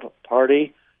Arab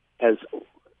party as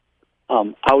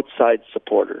outside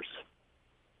supporters.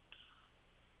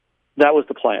 That was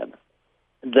the plan.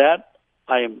 That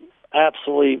I am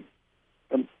absolutely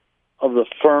of the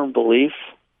firm belief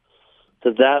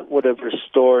that would have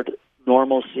restored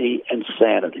normalcy and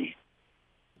sanity.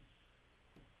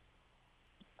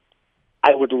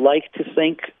 I would like to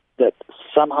think that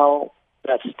somehow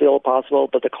that's still possible,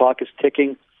 but the clock is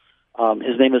ticking.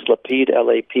 His name is Lapid,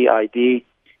 Lapid.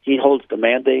 He holds the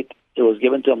mandate. It was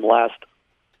given to him last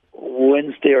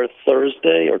Wednesday or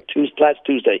Thursday, or last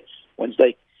Tuesday,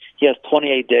 Wednesday. He has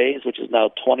 28 days, which is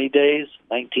now 20 days,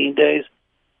 19 days.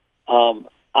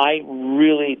 I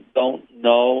really don't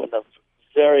know, in the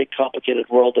very complicated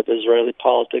world of Israeli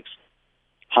politics,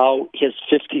 how his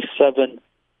 57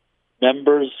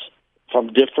 members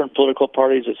from different political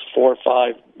parties, it's 4 or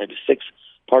 5, maybe 6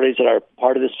 parties that are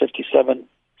part of this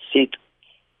 57-seat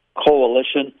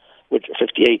coalition, which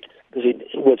 58, because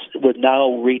he would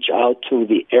now reach out to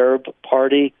the Arab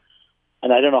Party.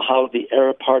 And I don't know how the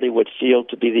Arab Party would feel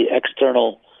to be the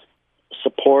external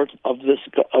support of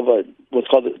what's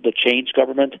called the change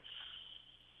government.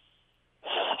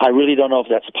 I really don't know if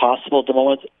that's possible at the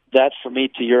moment. That, for me,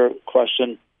 to your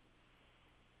question,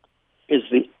 is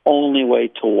the only way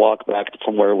to walk back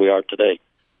from where we are today.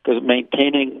 Because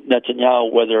maintaining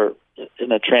Netanyahu, whether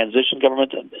in a transition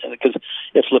government, because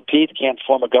if Lapid can't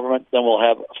form a government, then we'll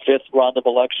have a 5th round of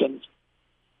elections.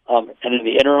 And in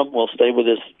the interim, we'll stay with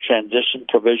this transition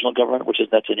provisional government, which is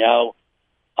Netanyahu.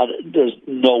 There's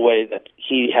no way that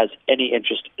he has any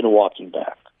interest in walking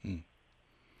back.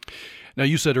 Now,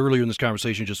 you said earlier in this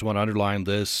conversation, just want to underline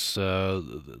this,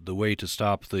 the way to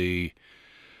stop the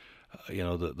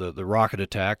rocket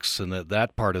attacks and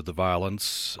that part of the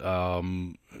violence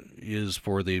is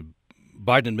for the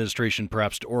Biden administration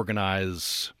perhaps to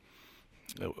organize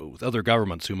with other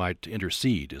governments who might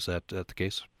intercede. Is that the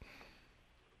case?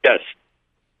 Yes.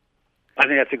 I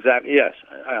think that's exactly, yes.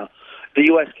 The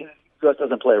U.S.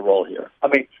 doesn't play a role here. I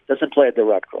mean, doesn't play a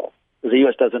direct role. The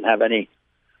U.S. doesn't have any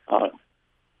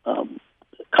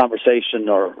conversation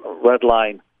or red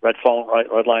line to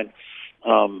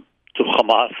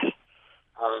Hamas.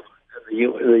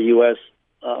 The U.S.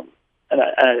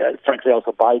 And frankly,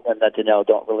 also Biden and Netanyahu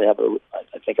don't really have,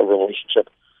 a relationship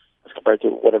as compared to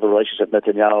whatever relationship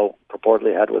Netanyahu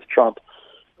purportedly had with Trump,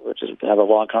 which is we can have a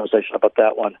long conversation about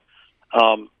that one.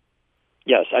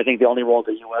 Yes, I think the only role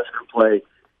the U.S. can play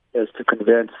is to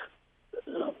convince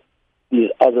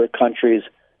these other countries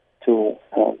to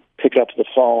pick up the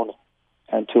phone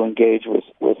and to engage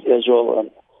with Israel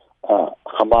and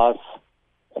Hamas,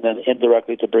 and then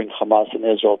indirectly to bring Hamas and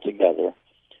Israel together.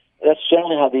 That's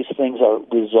generally how these things are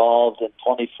resolved in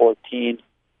 2014.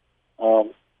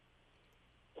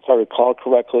 If I recall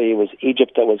correctly, it was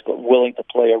Egypt that was willing to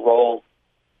play a role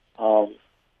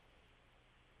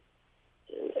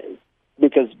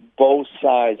because both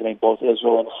sides, both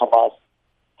Israel and Hamas,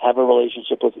 have a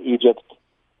relationship with Egypt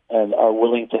and are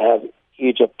willing to have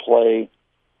Egypt play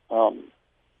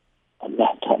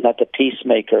not the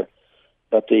peacemaker,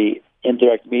 but the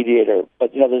indirect mediator.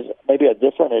 But, there's maybe a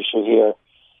different issue here.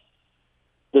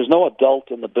 There's no adult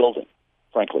in the building,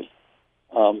 frankly.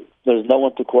 There's no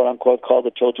one to, quote-unquote, call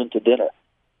the children to dinner.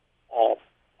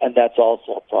 And that's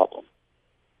also a problem.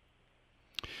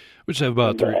 Which have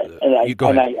about Go ahead.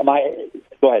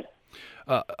 Go ahead.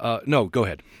 No, go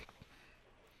ahead.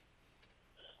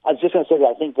 I was just going to say that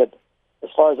I think that as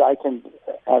far as I can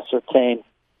ascertain,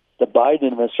 the Biden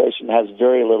administration has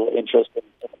very little interest in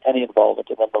any involvement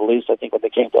in the Middle East. I think when they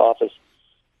came to office,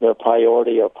 their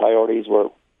priorities were,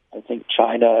 I think,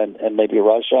 China and maybe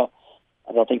Russia.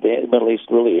 I don't think the Middle East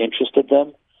really interested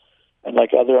them. And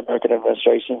like other American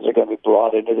administrations, they're going to be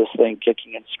brought into this thing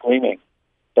kicking and screaming.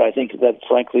 But I think that,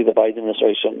 frankly, the Biden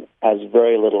administration has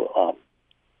very little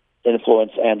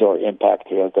influence and or impact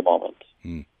here at the moment.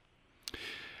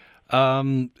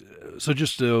 So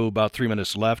just about 3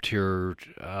 minutes left here,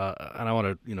 and I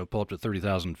want to pull up to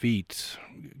 30,000 feet,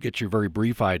 get your very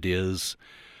brief ideas.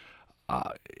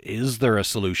 Is there a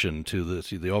solution to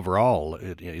the overall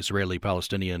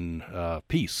Israeli-Palestinian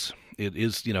peace? It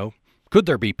is, could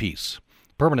there be peace,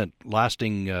 permanent,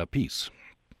 lasting peace?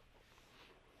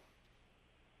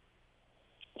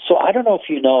 So I don't know if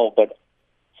you know, but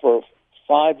for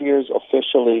 5 years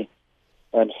officially,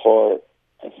 and for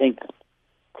I think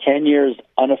 10 years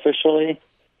unofficially,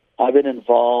 I've been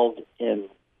involved in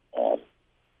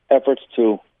efforts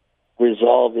to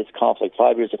resolve this conflict.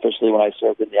 5 years officially when I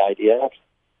served in the IDF,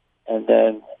 and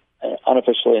then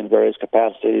unofficially in various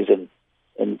capacities and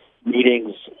in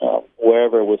meetings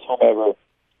wherever with whomever,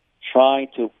 trying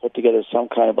to put together some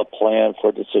kind of a plan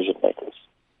for decision makers.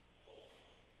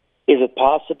 Is it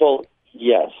possible?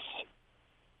 Yes.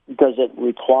 Does it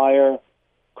require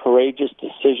courageous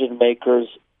decision makers?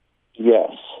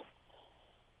 Yes.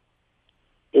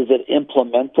 Is it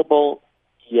implementable?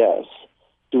 Yes.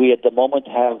 Do we at the moment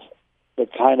have the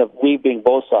kind of, we being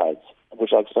both sides,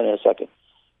 which I'll explain in a second,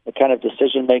 the kind of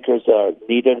decision makers that are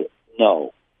needed?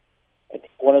 No. And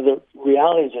one of the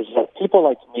realities is that people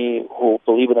like me who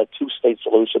believe in a two-state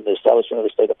solution, the establishment of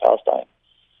the state of Palestine,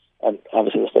 and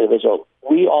obviously the state of Israel,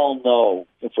 we all know,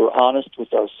 if we're honest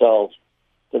with ourselves,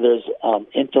 that there's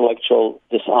intellectual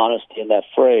dishonesty in that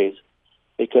phrase,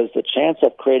 because the chance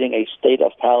of creating a state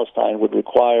of Palestine would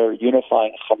require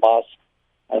unifying Hamas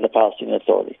and the Palestinian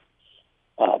Authority.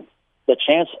 The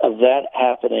chance of that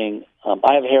happening,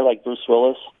 I have hair like Bruce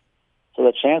Willis, so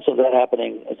the chance of that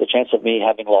happening is the chance of me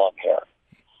having long hair.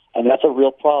 And that's a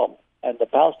real problem. And the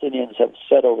Palestinians have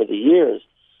said over the years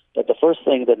that the first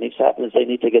thing that needs to happen is they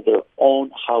need to get their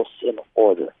own house in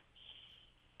order.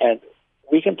 And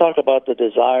we can talk about the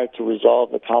desire to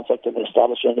resolve the conflict and the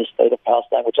establishment of the state of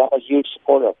Palestine, which I'm a huge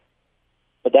supporter of.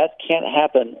 But that can't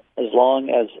happen as long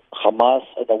as Hamas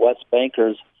and the West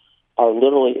Bankers are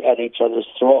literally at each other's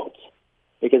throats.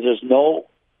 Because there's no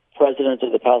president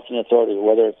of the Palestinian Authority,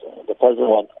 whether it's the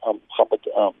president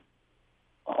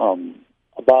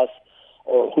Abbas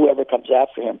or whoever comes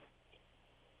after him,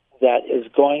 that is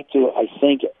going to, I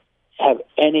think, have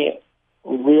any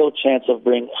real chance of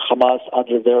bringing Hamas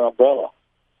under their umbrella.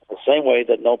 The same way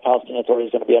that no Palestinian Authority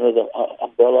is going to be under the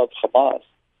umbrella of Hamas.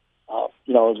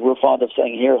 As we're fond of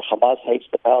saying here, Hamas hates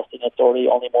the Palestinian Authority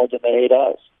only more than they hate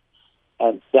us.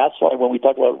 And that's why when we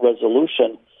talk about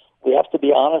resolution, we have to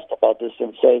be honest about this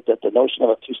and say that the notion of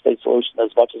a two-state solution,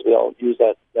 as much as we all use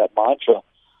that mantra,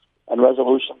 and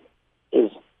resolution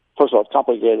is, first of all, it's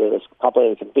complicated as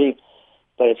it can be,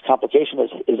 but its complication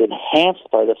is enhanced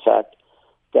by the fact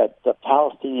that the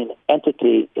Palestinian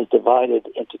entity is divided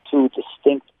into two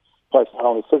distinct place, not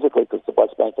only physically, because the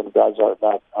West Bank and Gaza are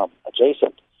not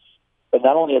adjacent, but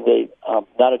not only are they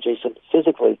not adjacent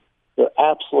physically, they're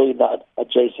absolutely not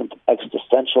adjacent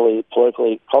existentially,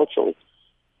 politically, culturally,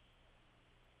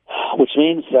 which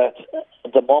means that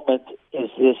at the moment is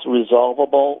this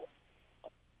resolvable.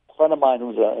 A friend of mine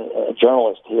who's a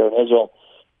journalist here in Israel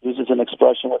uses an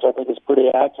expression which I think is pretty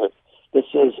accurate. This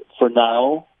is, for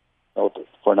now,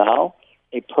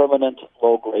 a permanent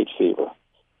low-grade fever.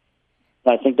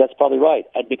 And I think that's probably right.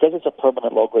 And because it's a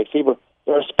permanent low-grade fever,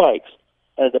 there are spikes.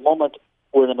 And at the moment,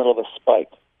 we're in the middle of a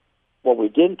spike. What we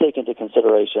didn't take into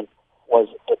consideration was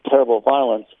the terrible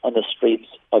violence on the streets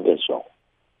of Israel.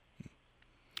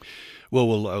 Well,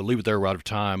 we'll leave it there. We're out of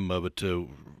time, but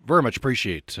very much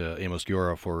appreciate Amos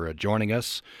Guiora for joining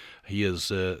us. He has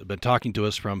been talking to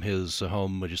us from his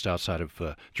home just outside of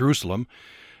Jerusalem.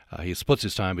 He splits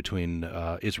his time between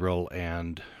Israel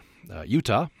and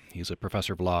Utah. He's a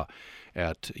professor of law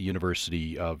at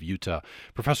University of Utah.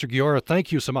 Professor Guiora,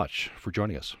 thank you so much for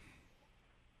joining us.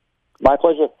 My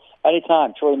pleasure.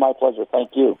 Anytime. Truly my pleasure.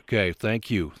 Thank you. Okay, thank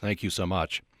you. Thank you so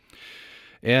much.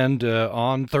 And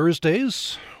on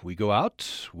Thursdays, we go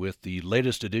out with the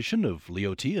latest edition of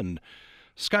Leo T and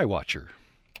Skywatcher.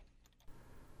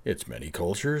 It's many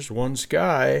cultures, one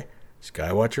sky.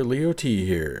 Skywatcher Leo T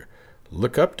here.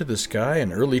 Look up to the sky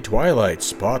in early twilight.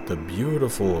 Spot the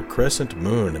beautiful crescent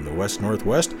moon in the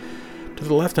west-northwest. To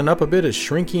the left and up a bit is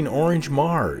shrinking orange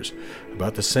Mars.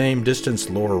 About the same distance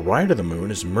lower right of the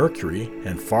moon is Mercury,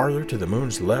 and farther to the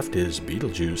moon's left is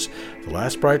Betelgeuse, the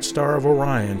last bright star of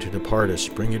Orion to depart as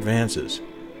spring advances.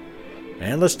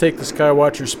 And let's take the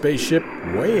Skywatcher spaceship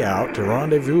way out to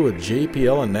rendezvous with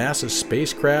JPL and NASA's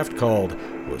spacecraft called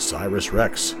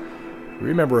OSIRIS-REx.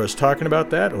 Remember us talking about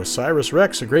that?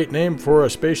 OSIRIS-REx, a great name for a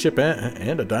spaceship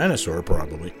and a dinosaur,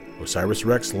 probably.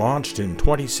 OSIRIS-REx launched in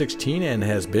 2016 and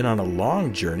has been on a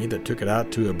long journey that took it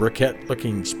out to a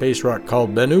briquette-looking space rock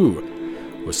called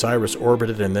Bennu. OSIRIS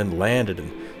orbited and then landed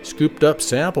and scooped up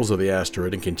samples of the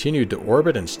asteroid and continued to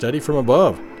orbit and study from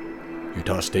above.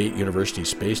 Utah State University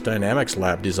Space Dynamics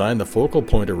Lab designed the focal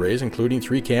point arrays, including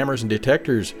 3 cameras and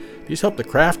detectors. These help the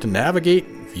craft to navigate,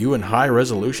 view in high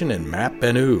resolution, and map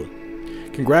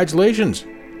Bennu. Congratulations!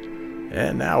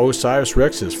 And now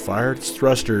OSIRIS-REx has fired its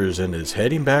thrusters and is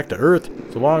heading back to Earth.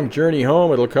 It's a long journey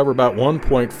home. It'll cover about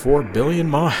 1.4 billion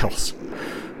miles.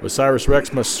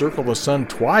 OSIRIS-REx must circle the sun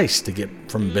twice to get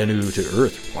from Bennu to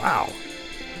Earth. Wow!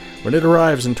 When it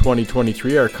arrives in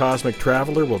 2023, our cosmic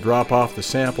traveler will drop off the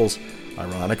samples,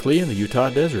 ironically, in the Utah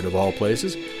desert of all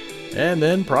places, and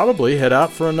then probably head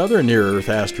out for another near-Earth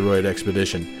asteroid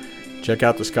expedition. Check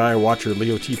out the Skywatcher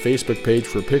Leo T Facebook page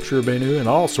for a picture of Bennu and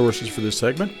all sources for this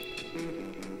segment.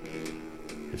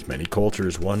 It's many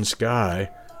cultures, one sky.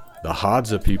 The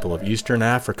Hadza people of Eastern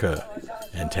Africa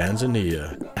and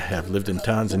Tanzania have lived in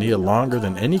Tanzania longer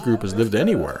than any group has lived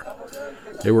anywhere.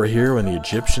 They were here when the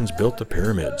Egyptians built the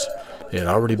pyramids. They had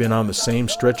already been on the same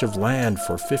stretch of land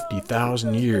for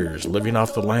 50,000 years, living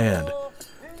off the land.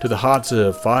 To the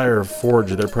Hadza, fire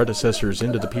forged their predecessors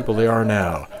into the people they are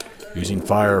now, using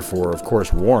fire for, of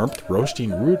course, warmth,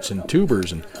 roasting roots and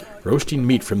tubers, and roasting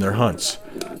meat from their hunts.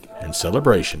 In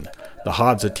celebration, the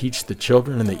Hadza teach the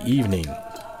children in the evening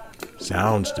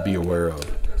sounds to be aware of,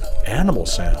 animal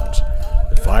sounds.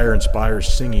 The fire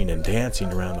inspires singing and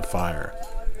dancing around the fire.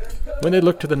 When they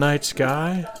look to the night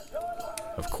sky,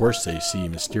 of course they see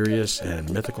mysterious and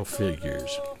mythical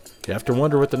figures. You have to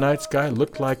wonder what the night sky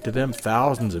looked like to them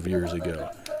thousands of years ago.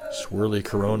 Swirly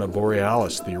Corona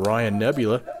Borealis, the Orion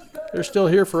Nebula. They're still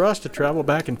here for us to travel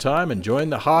back in time and join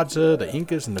the Hadza, the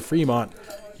Incas, and the Fremont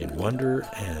in wonder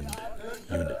and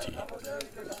unity.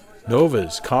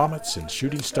 Novas, comets, and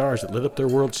shooting stars that lit up their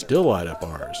world still light up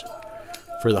ours.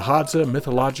 For the Hadza,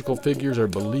 mythological figures are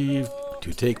believed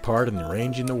to take part in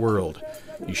arranging the world.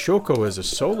 Ishoko is a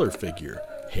solar figure.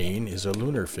 Hain is a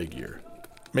lunar figure.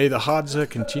 May the Hadza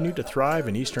continue to thrive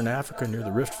in eastern Africa near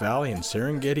the Rift Valley and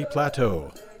Serengeti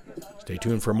Plateau. Stay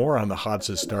tuned for more on the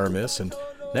Hadza star myths, and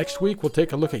next week we'll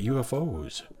take a look at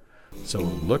UFOs. So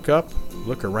look up,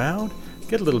 look around,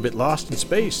 get a little bit lost in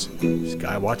space.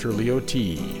 Skywatcher Leo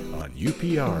T on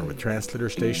UPR with translator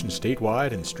stations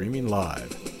statewide and streaming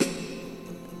live.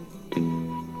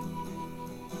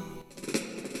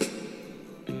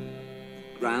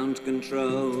 Ground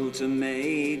control to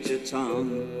Major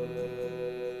Tom.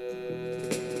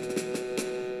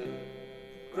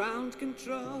 Ground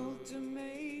control to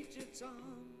Major Tom.